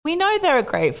We know there are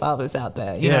great fathers out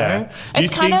there, you Yeah. know?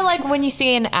 It's kind of like when you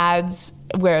see in ads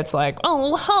where it's like,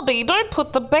 oh, hubby, don't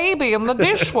put the baby in the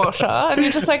dishwasher. And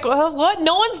you're just like, well, what?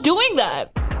 No one's doing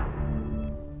that.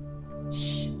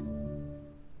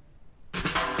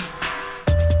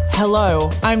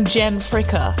 Hello, I'm Jen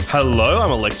Fricker. Hello, I'm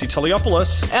Alexi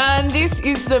Toliopoulos. And this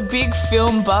is the Big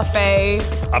Film Buffet.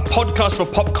 A podcast for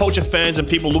pop culture fans and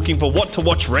people looking for what to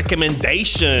watch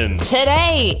recommendations.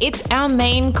 Today, it's our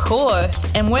main course,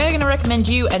 and we're going to recommend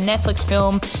you a Netflix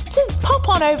film to pop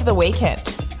on over the weekend.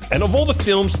 And of all the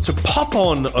films to pop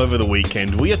on over the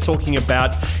weekend, we are talking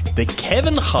about the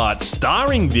Kevin Hart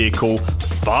starring vehicle,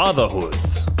 Fatherhood.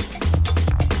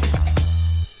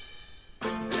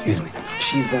 Excuse me.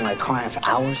 She's been like crying for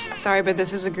hours. Sorry, but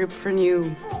this is a group for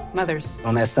new mothers.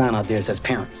 On that sign out there, it says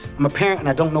parents. I'm a parent and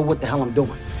I don't know what the hell I'm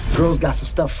doing. Girl's got some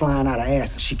stuff flying out her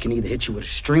ass, and she can either hit you with a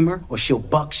streamer or she'll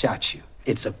buckshot you.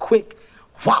 It's a quick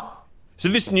whop. So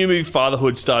this new movie,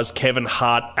 Fatherhood, stars Kevin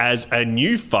Hart as a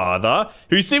new father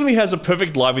who seemingly has a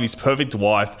perfect life with his perfect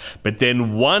wife, but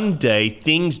then one day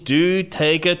things do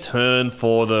take a turn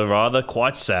for the rather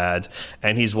quite sad,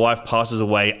 and his wife passes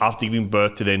away after giving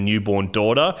birth to their newborn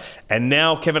daughter, and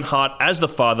now Kevin Hart, as the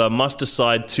father, must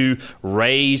decide to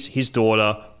raise his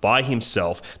daughter by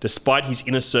himself, despite his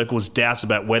inner circle's doubts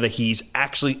about whether he's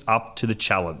actually up to the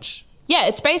challenge. Yeah,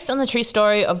 it's based on the true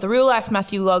story of the real-life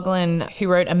Matthew Loughlin, who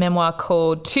wrote a memoir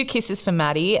called Two Kisses for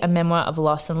Maddie, a memoir of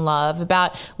loss and love,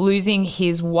 about losing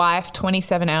his wife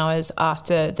 27 hours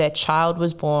after their child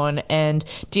was born and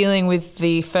dealing with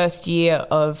the first year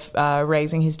of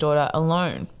raising his daughter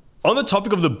alone. On the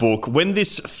topic of the book, when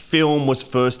this film was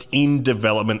first in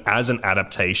development as an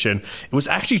adaptation, it was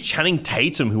actually Channing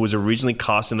Tatum who was originally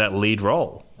cast in that lead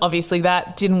role. Obviously,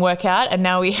 that didn't work out, and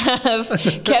now we have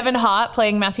Kevin Hart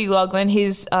playing Matthew Loughlin.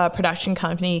 His production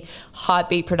company,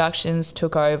 Heartbeat Productions,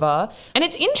 took over. And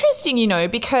it's interesting, you know,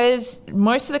 because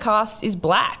most of the cast is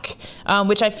black,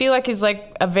 which I feel like is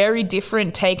like a very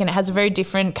different take, and it has a very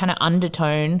different kind of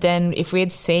undertone than if we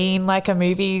had seen like a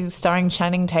movie starring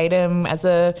Channing Tatum as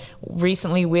a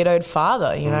recently widowed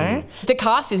father, you know? The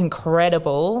cast is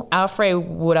incredible. Alfre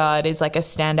Woodard is like a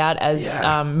standout as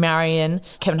Marion,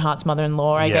 Kevin Hart's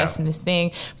mother-in-law, I guess, in this thing.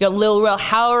 We've got Lil Rel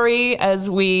Howery, as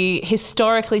we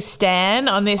historically stand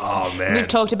on this. Oh, man. We've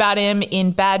talked about him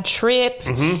in Bad Trip,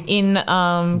 in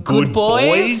Good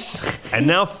Boys. And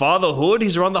now Fatherhood.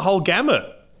 He's run the whole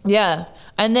gamut. Yeah.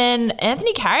 And then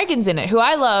Anthony Carrigan's in it, who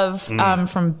I love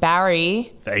from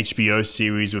Barry. The HBO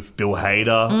series with Bill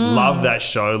Hader. Love that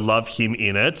show. Love him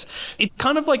in it. It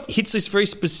kind of like hits this very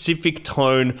specific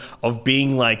tone of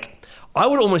being like, I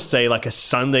would almost say like a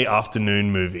Sunday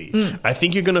afternoon movie. I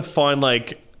think you're going to find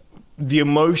like the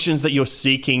emotions that you're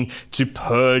seeking to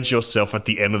purge yourself at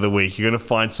the end of the week. You're going to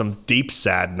find some deep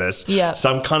sadness,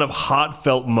 some kind of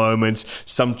heartfelt moments,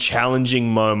 some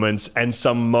challenging moments, and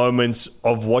some moments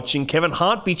of watching Kevin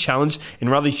Hart be challenged in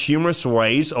rather humorous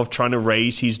ways of trying to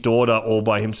raise his daughter all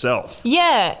by himself.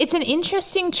 Yeah, it's an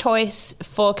interesting choice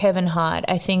for Kevin Hart.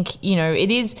 I think, you know, it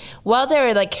is, while there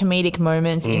are like comedic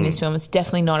moments in this film, it's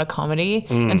definitely not a comedy.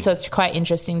 And so it's quite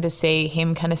interesting to see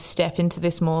him kind of step into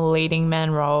this more leading man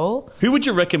role. Who would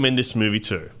you recommend this movie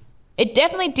to? It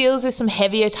definitely deals with some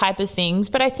heavier type of things,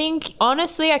 but I think,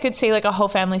 honestly, I could see like a whole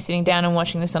family sitting down and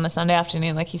watching this on a Sunday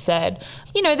afternoon, like you said.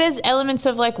 You know, there's elements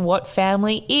of like what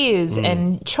family is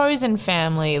and chosen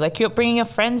family, like you're bringing your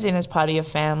friends in as part of your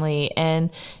family, and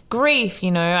grief,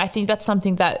 you know. I think that's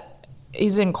something that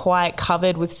isn't quite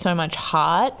covered with so much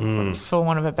heart, for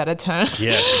want of a better term.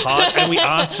 Yes, Hart, and we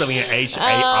are spelling it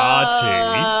H-A-R-T.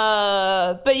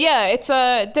 But yeah, it's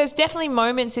there's definitely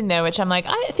moments in there which I'm like,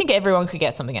 I think everyone could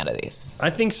get something out of this. I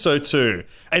think so too.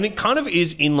 And it kind of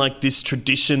is in like this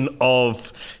tradition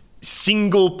of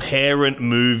single parent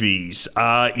movies.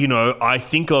 You know, I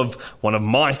think of one of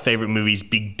my favorite movies,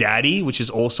 Big Daddy, which is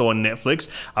also on Netflix.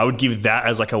 I would give that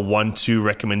as like a 1-2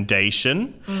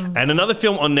 recommendation. And another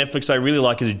film on Netflix I really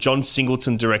like is a John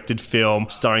Singleton directed film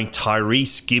starring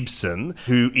Tyrese Gibson,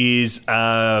 who is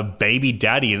a baby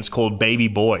daddy, and it's called Baby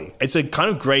Boy. It's a kind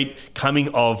of great coming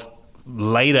of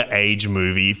later age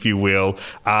movie, if you will,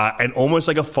 and almost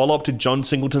like a follow-up to John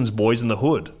Singleton's Boys in the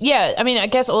Hood. Yeah, I mean, I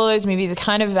guess all those movies are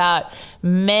kind of about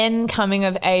men coming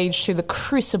of age through the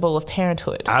crucible of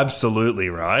parenthood. Absolutely,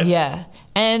 right? Yeah.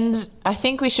 And I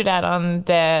think we should add on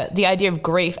the idea of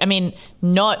grief. I mean,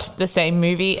 not the same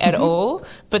movie at all,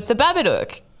 but The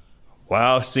Babadook.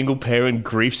 Wow, single parent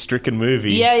grief-stricken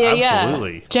movie. Yeah.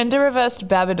 Absolutely. Gender-reversed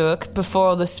Babadook before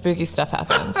all the spooky stuff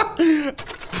happens.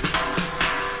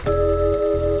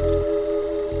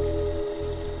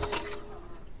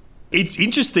 It's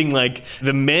interesting, like,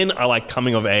 the men are, like,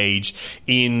 coming of age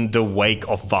in the wake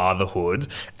of fatherhood,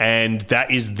 and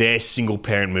that is their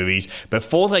single-parent movies. But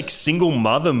for, like,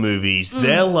 single-mother movies,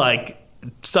 they're, like,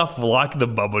 stuff like The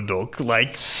Babadook,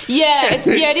 like... Yeah,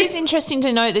 it is interesting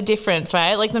to note the difference,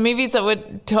 right? Like, the movies that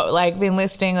we've, been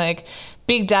listing, like...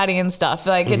 Big Daddy and stuff,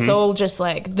 like it's all just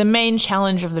like the main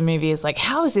challenge of the movie is like,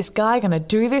 how is this guy going to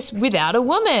do this without a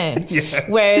woman?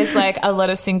 Whereas like a lot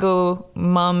of single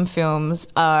mum films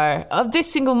are, this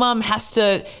single mum has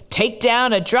to take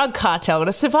down a drug cartel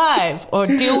to survive or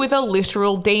deal with a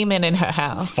literal demon in her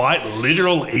house. Fight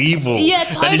literal evil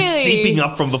that is seeping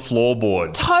up from the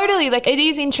floorboards. Totally. Like it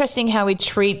is interesting how we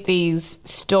treat these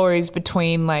stories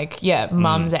between like,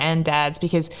 mums and dads,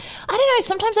 because I don't know,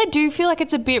 sometimes I do feel like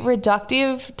it's a bit reductive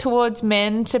towards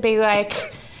men to be like,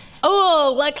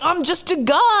 oh, like I'm just a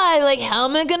guy, like how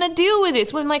am I gonna deal with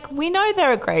this, when like we know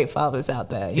there are great fathers out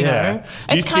there, you know?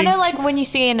 It's kind of like when you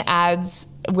see in ads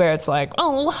where it's like,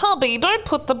 oh, hubby, don't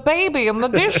put the baby in the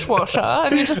dishwasher.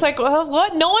 And you're just like, well,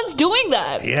 what? No one's doing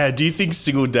that. Yeah, do you think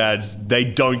single dads, they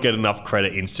don't get enough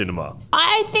credit in cinema?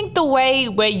 I think the way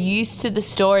we're used to the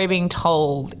story being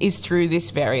told is through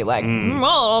this very like, like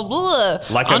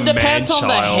a underpants on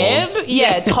the head.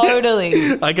 Yeah,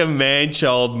 totally. Like a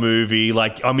man-child movie.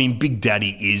 Like, I mean, Big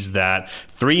Daddy is that.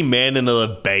 3 men and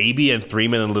a baby and 3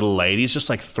 men and a little lady. It's just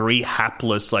like 3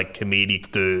 hapless, like,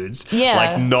 comedic dudes. Yeah.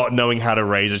 Like, not knowing how to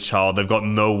raise a child. They've got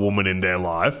no woman in their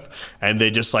life. And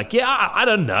they're just like, I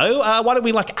don't know. Why don't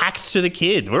we, like, act to the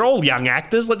kid? We're all young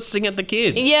actors. Let's sing at the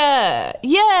kid. Yeah.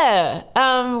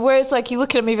 Whereas, like, you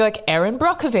look at a movie like Erin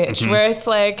Brockovich, where it's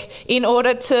like, in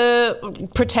order to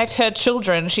protect her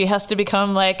children, she has to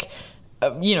become, like,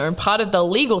 part of the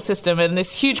legal system and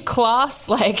this huge class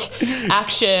like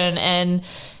action and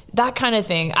that kind of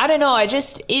thing. I don't know. It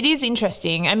is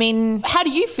interesting. I mean, how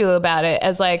do you feel about it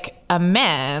as like a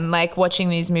man, like watching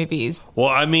these movies? Well,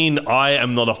 I mean, I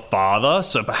am not a father,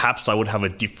 so perhaps I would have a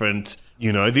different...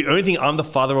 the only thing I'm the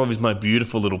father of is my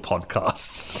beautiful little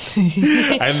podcasts.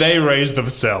 And they raise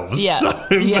themselves. Yeah,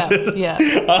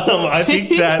 I think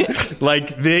that,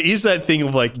 like, there is that thing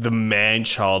of, like, the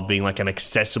man-child being, like, an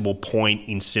accessible point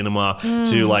in cinema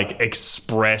to, like,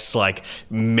 express, like,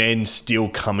 men still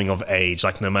coming of age,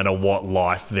 like, no matter what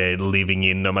life they're living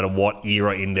in, no matter what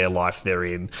era in their life they're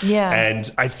in. Yeah. And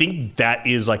I think that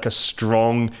is, like, a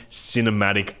strong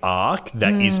cinematic arc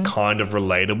that is kind of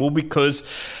relatable, because...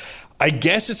 I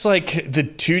guess it's like the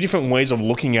 2 different ways of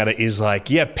looking at it is like,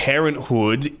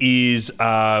 parenthood is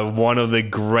one of the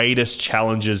greatest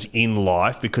challenges in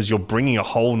life because you're bringing a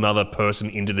whole nother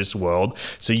person into this world.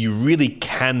 So you really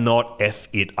cannot F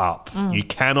it up. You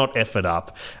cannot F it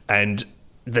up. And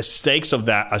the stakes of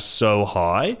that are so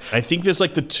high. I think there's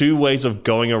like the 2 ways of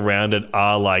going around it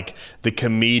are like the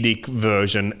comedic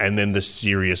version and then the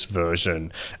serious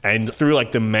version. And through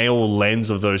like the male lens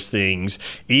of those things,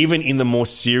 even in the more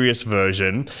serious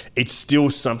version, it's still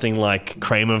something like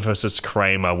Kramer versus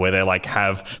Kramer, where they like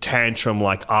have tantrum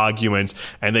like arguments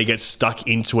and they get stuck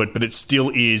into it, but it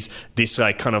still is this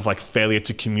like kind of like failure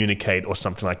to communicate or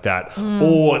something like that.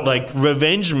 Or like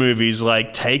revenge movies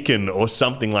like Taken or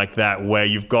something like that, where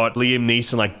you've got Liam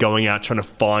Neeson like going out trying to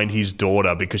find his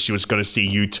daughter because she was going to see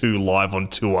U2 live on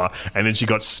tour and then she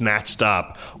got snatched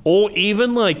up. Or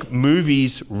even like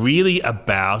movies really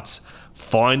about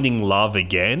finding love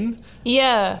again.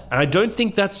 Yeah. And I don't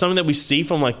think that's something that we see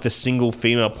from like the single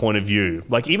female point of view.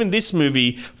 Like even this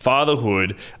movie,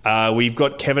 Fatherhood, we've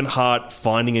got Kevin Hart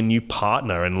finding a new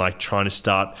partner and like trying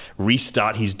to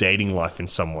restart his dating life in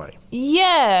some way.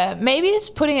 Yeah, maybe it's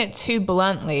putting it too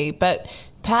bluntly, but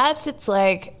perhaps it's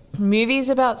like movies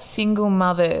about single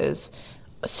mothers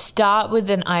start with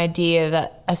an idea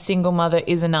that a single mother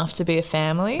is enough to be a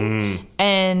family.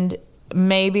 And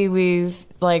maybe with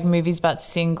like movies about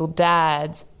single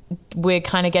dads, we're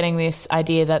kind of getting this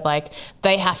idea that like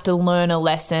they have to learn a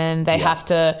lesson, they have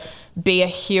to be a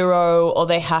hero, or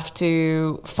they have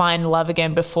to find love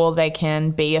again before they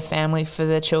can be a family for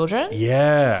their children.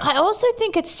 Yeah. I also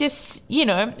think it's just,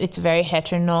 it's a very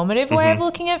heteronormative way of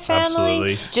looking at family.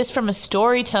 Absolutely. Just from a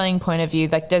storytelling point of view,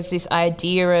 like there's this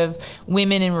idea of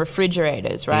women in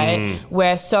refrigerators, right?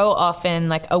 Where so often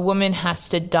like a woman has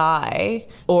to die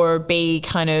or be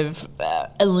kind of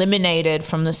eliminated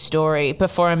from the story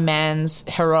before a man's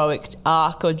heroic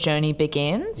arc or journey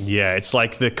begins. Yeah, it's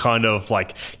like the kind of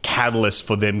like catalyst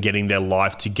for them getting their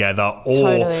life together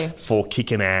or for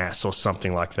kicking ass or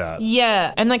something like that.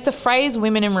 Yeah. And like the phrase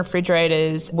women in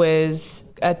refrigerators was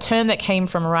a term that came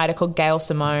from a writer called Gail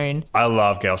Simone. I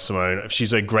love Gail Simone.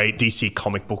 She's a great DC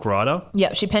comic book writer.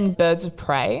 Yeah, she penned Birds of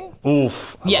Prey.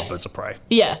 Oof, I love Birds of Prey.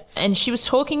 Yeah, and she was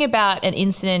talking about an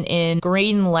incident in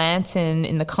Green Lantern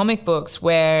in the comic books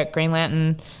where Green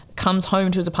Lantern comes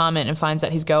home to his apartment and finds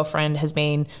that his girlfriend has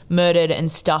been murdered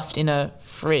and stuffed in a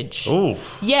fridge.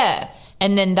 Oof. Yeah.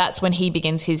 And then that's when he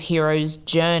begins his hero's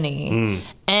journey.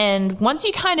 And once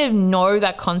you kind of know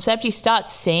that concept, you start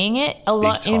seeing it a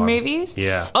lot in movies.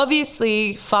 Yeah.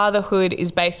 Obviously, fatherhood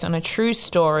is based on a true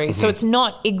story, so it's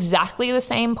not exactly the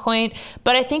same point.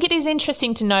 But I think it is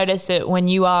interesting to notice that when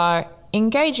you are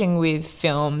engaging with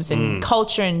films and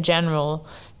culture in general,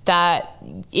 that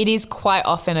it is quite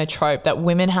often a trope that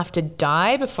women have to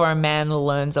die before a man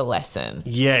learns a lesson.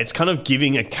 Yeah, it's kind of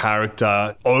giving a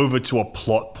character over to a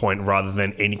plot point rather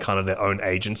than any kind of their own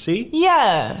agency.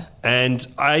 Yeah. And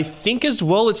I think as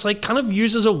well, it's like kind of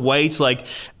used as a way to like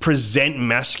present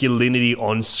masculinity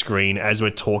on screen as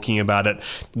we're talking about it.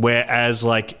 Whereas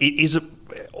like it is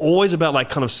always about like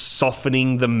kind of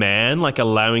softening the man, like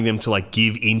allowing them to like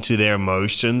give into their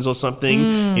emotions or something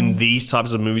in these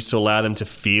types of movies to allow them to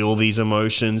feel these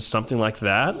emotions, something like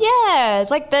that. Yeah,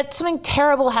 like that something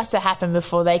terrible has to happen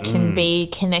before they can be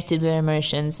connected with their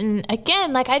emotions. And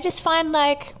again, like I just find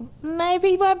like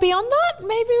maybe we're beyond that.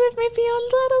 Maybe we've moved beyond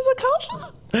that as a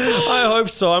culture. I hope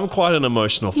so. I'm quite an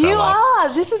emotional fella. You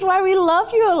are. This is why we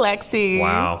love you, Alexi.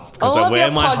 Wow. Because I wear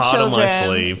my heart on my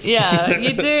sleeve. Yeah,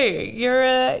 you do. You're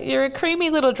a creamy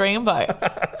little dreamboat.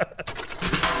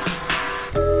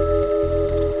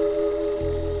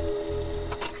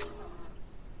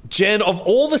 Jen, of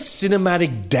all the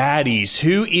cinematic daddies,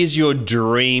 who is your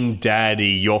dream daddy,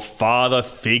 your father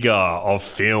figure of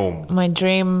film? My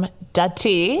dream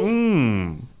daddy?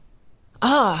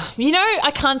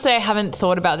 I can't say I haven't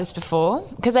thought about this before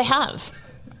because I have.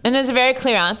 And there's a very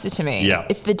clear answer to me. Yeah.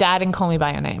 It's the dad in Call Me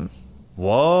By Your Name.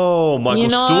 Whoa, Michael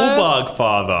Stuhlbarg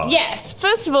father. Yes.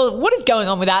 First of all, what is going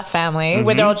on with that family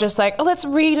where they're all just like, oh, let's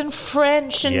read in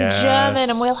French and German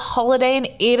and we'll holiday in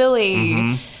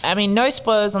Italy. I mean, no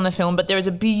spoilers on the film, but there is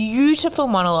a beautiful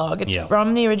monologue. It's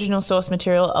from the original source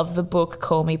material of the book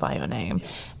Call Me By Your Name.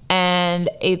 And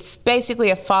it's basically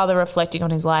a father reflecting on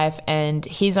his life and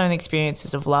his own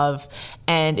experiences of love.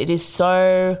 And it is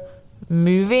so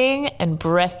moving and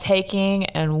breathtaking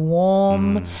and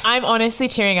warm. I'm honestly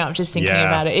tearing up just thinking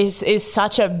about it. It's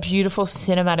such a beautiful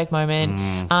cinematic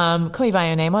moment. Call Me By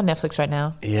Your Name on Netflix right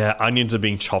now. Yeah, onions are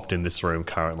being chopped in this room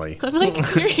currently. I'm like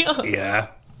tearing up. Yeah.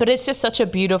 But it's just such a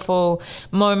beautiful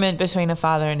moment between a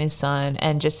father and his son,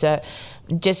 and just an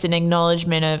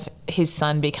acknowledgement of his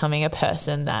son becoming a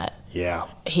person that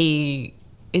he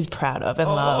is proud of and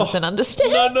loves and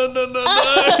understands. No.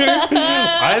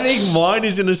 I think mine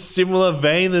is in a similar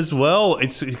vein as well.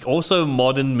 It's also a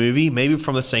modern movie, maybe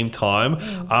from the same time.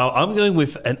 I'm going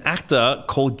with an actor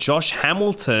called Josh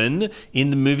Hamilton in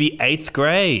the movie 8th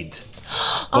Grade.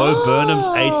 Bo Burnham's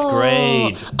 8th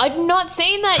Grade. I've not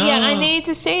seen that yet. I need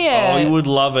to see it. Oh, you would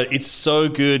love it. It's so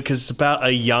good because it's about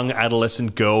a young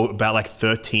adolescent girl about like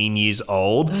 13 years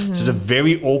old. So it's a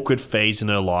very awkward phase in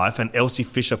her life. And Elsie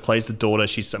Fisher plays the daughter.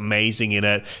 She's amazing in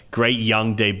it. Great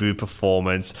young debut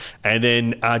performance. And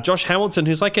then Josh Hamilton,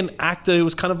 who's like an actor who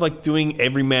was kind of like doing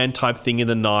everyman type thing in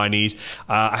the 90s.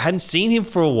 I hadn't seen him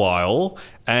for a while.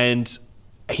 And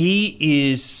he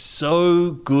is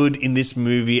so good in this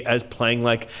movie as playing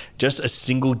like just a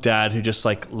single dad who just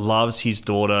like loves his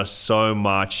daughter so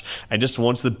much and just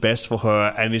wants the best for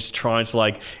her and is trying to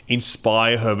like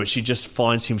inspire her, but she just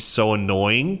finds him so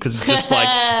annoying because it's just like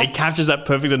it captures that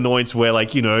perfect annoyance where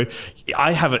like, you know,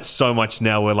 I have it so much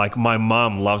now where like my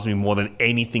mom loves me more than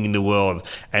anything in the world,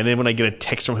 and then when I get a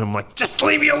text from him, I'm like, just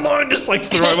leave me alone, just like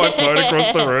throw my phone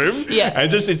across the room.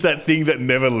 And just it's that thing that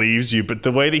never leaves you. But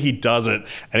the way that he does it,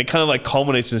 and it kind of like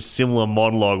culminates in a similar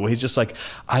monologue where he's just like,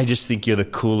 I just think you're the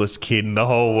coolest kid in the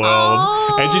whole world.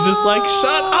 Aww. And she's just like,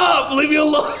 shut up, leave me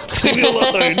alone, leave me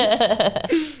alone.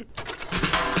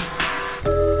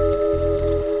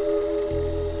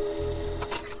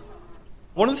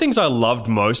 One of the things I loved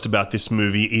most about this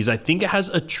movie is I think it has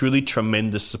a truly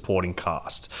tremendous supporting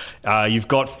cast. You've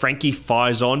got Frankie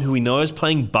Faison, who we know is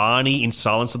playing Barney in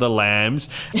Silence of the Lambs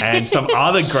and some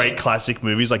other great classic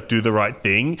movies like Do the Right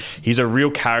Thing. He's a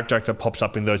real character that pops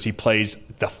up in those. He plays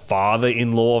the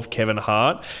father-in-law of Kevin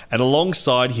Hart. And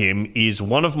alongside him is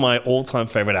one of my all-time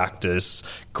favorite actors,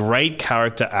 great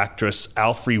character actress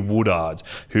Alfre Woodard,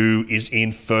 who is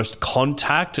in First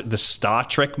Contact, the Star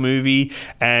Trek movie,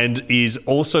 and is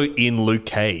also in Luke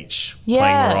Cage playing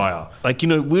Mariah. Like, you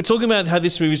know, we were talking about how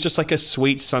this movie is just like a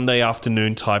sweet Sunday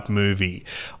afternoon type movie.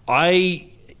 I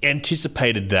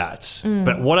anticipated that.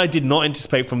 But what I did not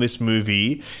anticipate from this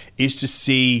movie is to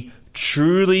see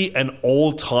truly an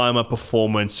all-timer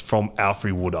performance from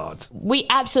Alfre Woodard. We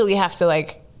absolutely have to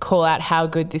like call out how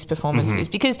good this performance is,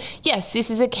 because yes,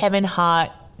 this is a Kevin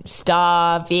Hart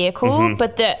star vehicle,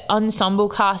 but the ensemble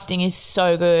casting is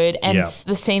so good, and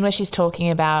the scene where she's talking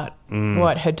about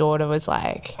what her daughter was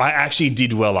like. I actually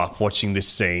did well up watching this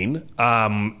scene.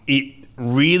 It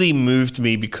really moved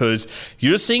me because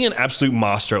you're just seeing an absolute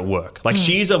master at work. Like,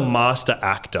 she's a master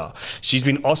actor. She's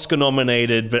been Oscar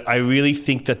nominated, but I really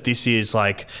think that this is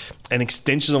like an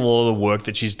extension of a lot of the work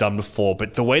that she's done before.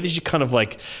 But the way that she kind of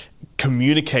like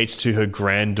communicates to her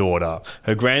granddaughter.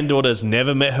 Her granddaughter's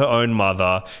never met her own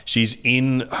mother. She's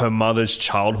in her mother's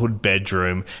childhood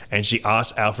bedroom, and she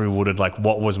asks Alfre Woodard, like,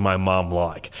 what was my mom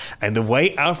like? And the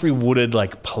way Alfre Woodard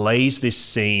like plays this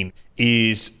scene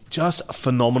is just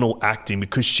phenomenal acting,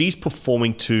 because she's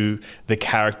performing to the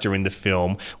character in the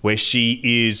film where she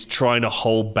is trying to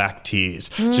hold back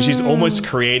tears. So she's almost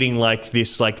creating like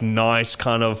this like nice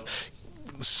kind of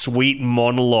sweet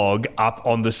monologue up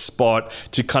on the spot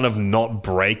to kind of not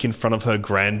break in front of her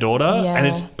granddaughter. And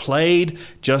it's played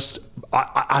just,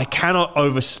 I cannot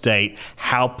overstate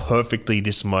how perfectly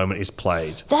this moment is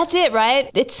played. That's it, right?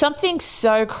 It's something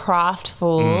so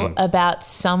craftful about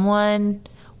someone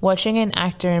watching an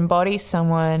actor embody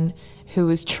someone who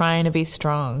was trying to be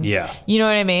strong. Yeah. You know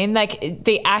what I mean? Like,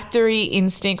 the actory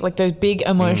instinct, like the big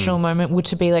emotional moment would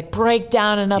to be like break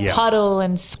down in a puddle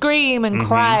and scream and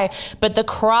cry. But the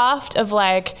craft of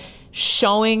like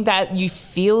showing that you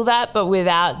feel that but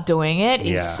without doing it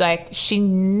is like, she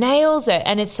nails it,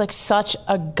 and it's like such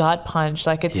a gut punch.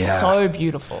 Like, it's so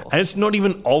beautiful, and it's not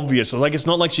even obvious. Like, it's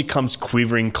not like she comes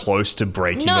quivering close to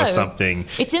breaking or something.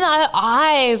 It's in her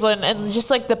eyes, and just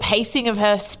like the pacing of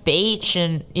her speech,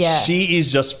 and she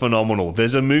is just phenomenal.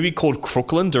 There's a movie called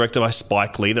Crooklyn, directed by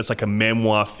Spike Lee, that's like a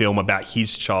memoir film about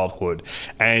his childhood,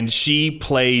 and she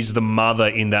plays the mother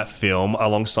in that film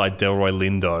alongside Delroy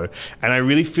Lindo, and I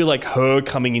really feel like her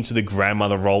coming into the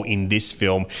grandmother role in this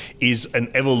film is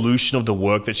an evolution of the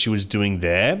work that she was doing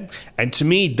there. And to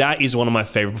me, that is one of my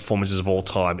favorite performances of all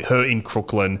time. Her in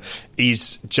Crooklyn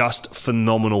is just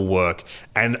phenomenal work.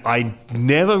 And I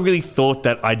never really thought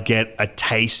that I'd get a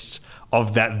taste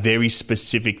of that very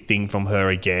specific thing from her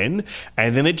again.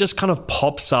 And then it just kind of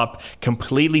pops up,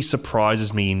 completely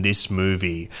surprises me in this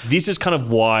movie. This is kind of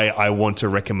why I want to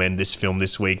recommend this film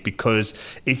this week, because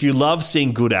if you love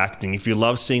seeing good acting, if you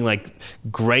love seeing like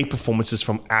great performances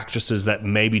from actresses that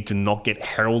maybe do not get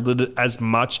heralded as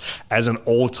much as an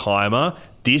all-timer,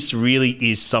 this really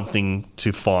is something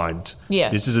to find. Yeah.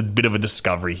 This is a bit of a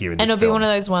discovery here in this film. And it'll be one of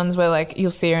those ones where like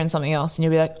you'll see her in something else and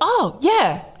you'll be like, oh,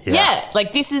 yeah.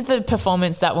 Like, this is the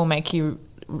performance that will make you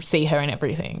see her in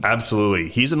everything. Absolutely.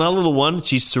 Here's another little one.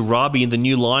 She's Surabi in The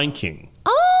New Lion King.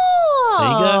 Oh. There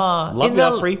you go.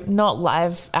 Love you, Alfre. Not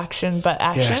live action, but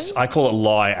action? Yes, I call it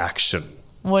lie action.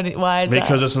 Why is that?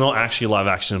 Because it's not actually live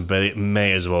action, but it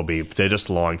may as well be. They're just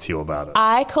lying to you about it.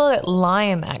 I call it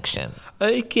lion action.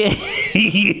 Okay.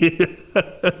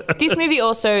 This movie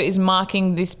also is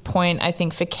marking this point, I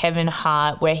think, for Kevin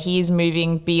Hart, where he is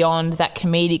moving beyond that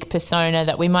comedic persona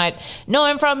that we might know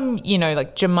him from, you know,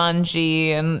 like Jumanji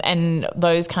and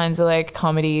those kinds of like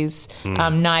comedies,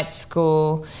 Night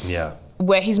School. Yeah.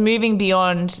 Where he's moving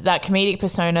beyond that comedic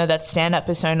persona, that stand-up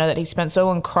persona that he spent so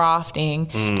long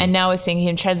crafting, and now we're seeing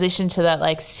him transition to that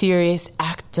like serious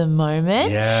actor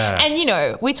moment. Yeah. And, you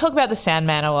know, we talk about The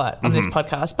Sandman a lot on this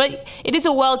podcast, but it is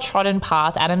a well-trodden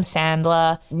path. Adam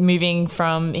Sandler moving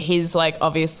from his like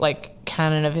obvious like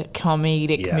canon of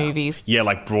comedic movies. Yeah,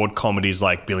 like broad comedies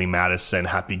like Billy Madison,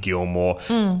 Happy Gilmore.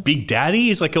 Big Daddy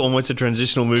is like almost a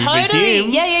transitional movie for him.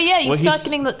 Yeah. You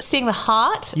start seeing the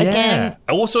heart again.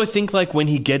 Also, I think like when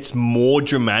he gets more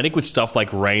dramatic with stuff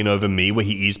like Reign Over Me, where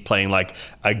he is playing like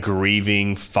a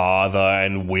grieving father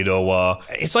and widower,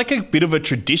 it's like a bit of a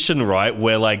tradition, right?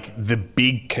 Where like the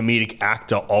big comedic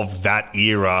actor of that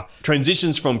era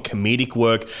transitions from comedic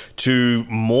work to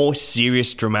more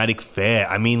serious dramatic fare.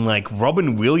 I mean, like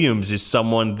Robin Williams is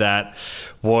someone that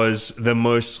was the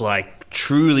most like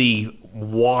truly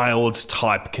wild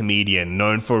type comedian,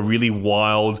 known for a really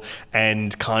wild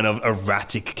and kind of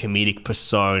erratic comedic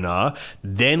persona,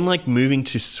 then like moving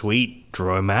to sweet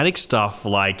dramatic stuff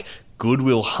like Good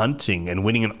Will Hunting and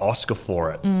winning an Oscar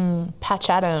for it. Patch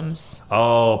Adams.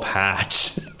 Oh,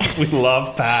 Patch. We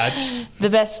love Patch. The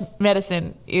best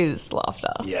medicine is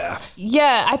laughter. Yeah.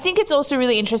 Yeah, I think it's also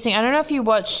really interesting. I don't know if you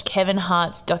watched Kevin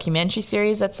Hart's documentary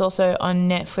series that's also on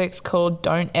Netflix called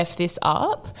Don't F This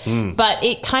Up. But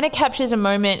it kind of captures a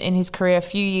moment in his career a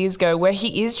few years ago where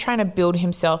he is trying to build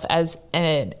himself as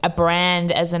a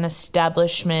brand, as an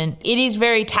establishment. It is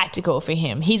very tactical for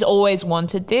him. He's always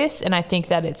wanted this, and I think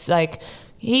that it's like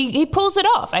he pulls it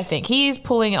off, I think. He is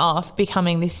pulling off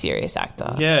becoming this serious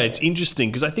actor. Yeah, it's interesting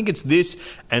because I think it's this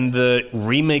and the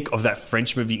remake of that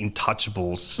French movie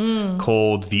Intouchables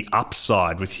called The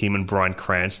Upside with him and Bryan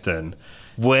Cranston,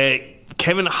 where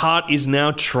Kevin Hart is now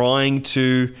trying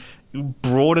to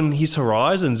broaden his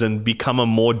horizons and become a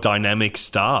more dynamic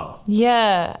star.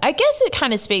 Yeah, I guess it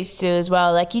kind of speaks to as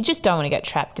well, like you just don't want to get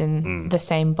trapped in the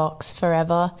same box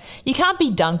forever. You can't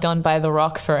be dunked on by The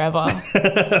Rock forever.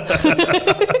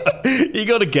 You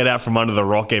got to get out from under the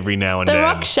rock every now and then. The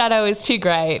Rock's shadow is too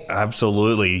great.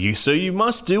 Absolutely. So you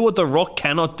must do what The Rock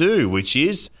cannot do, which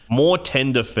is more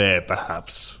tender fare,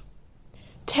 perhaps.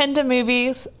 Tender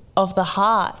movies of the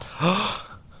heart.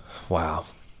 Wow.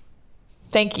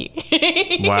 Thank you.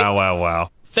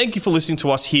 Wow. Thank you for listening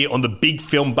to us here on the Big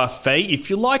Film Buffet. If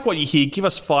you like what you hear, give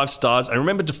us 5 stars and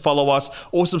remember to follow us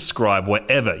or subscribe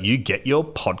wherever you get your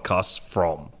podcasts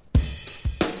from.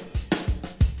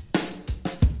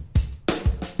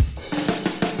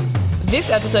 This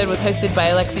episode was hosted by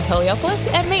Alexi Toliopoulos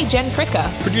and me, Jen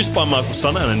Fricker. Produced by Michael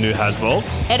Sonner and Anu Hasbold.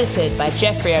 Edited by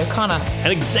Jeffrey O'Connor.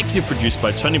 And executive produced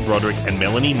by Tony Broderick and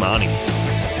Melanie Marnie.